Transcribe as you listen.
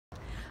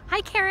Hi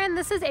Karen,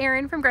 this is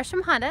Erin from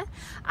Gresham Honda.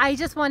 I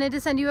just wanted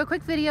to send you a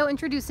quick video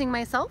introducing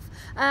myself.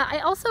 I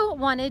also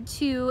wanted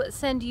to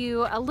send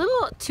you a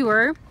little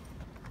tour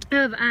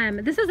of,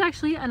 this is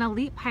actually an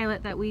Elite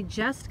Pilot that we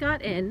just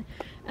got in.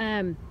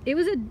 It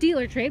was a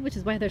dealer trade, which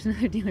is why there's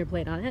another dealer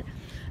plate on it.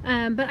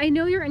 But I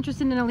know you're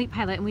interested in an Elite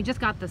Pilot and we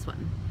just got this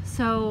one.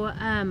 So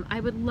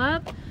I would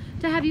love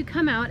to have you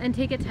come out and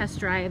take a test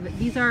drive.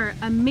 These are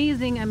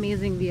amazing,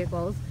 amazing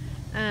vehicles.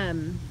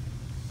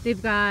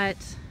 They've got,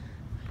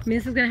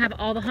 this is going to have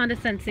all the Honda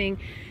sensing.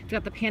 It's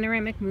got the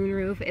panoramic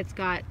moonroof. It's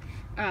got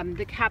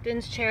the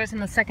captain's chairs in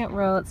the second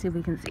row. Let's see if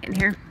we can see in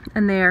here.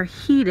 And they are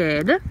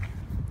heated.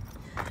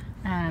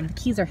 The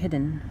keys are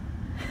hidden.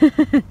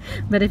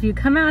 But if you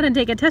come out and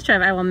take a test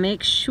drive, I will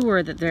make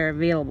sure that they're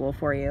available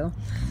for you.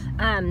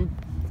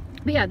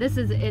 But yeah, it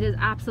is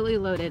absolutely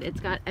loaded. It's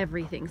got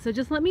everything. So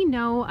just let me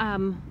know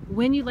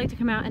when you'd like to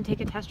come out and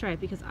take a test drive,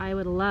 because I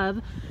would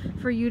love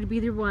for you to be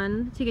the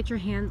one to get your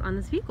hands on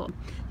this vehicle.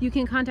 You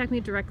can contact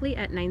me directly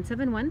at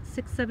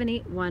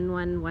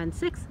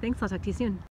 971-678-1116. Thanks, I'll talk to you soon.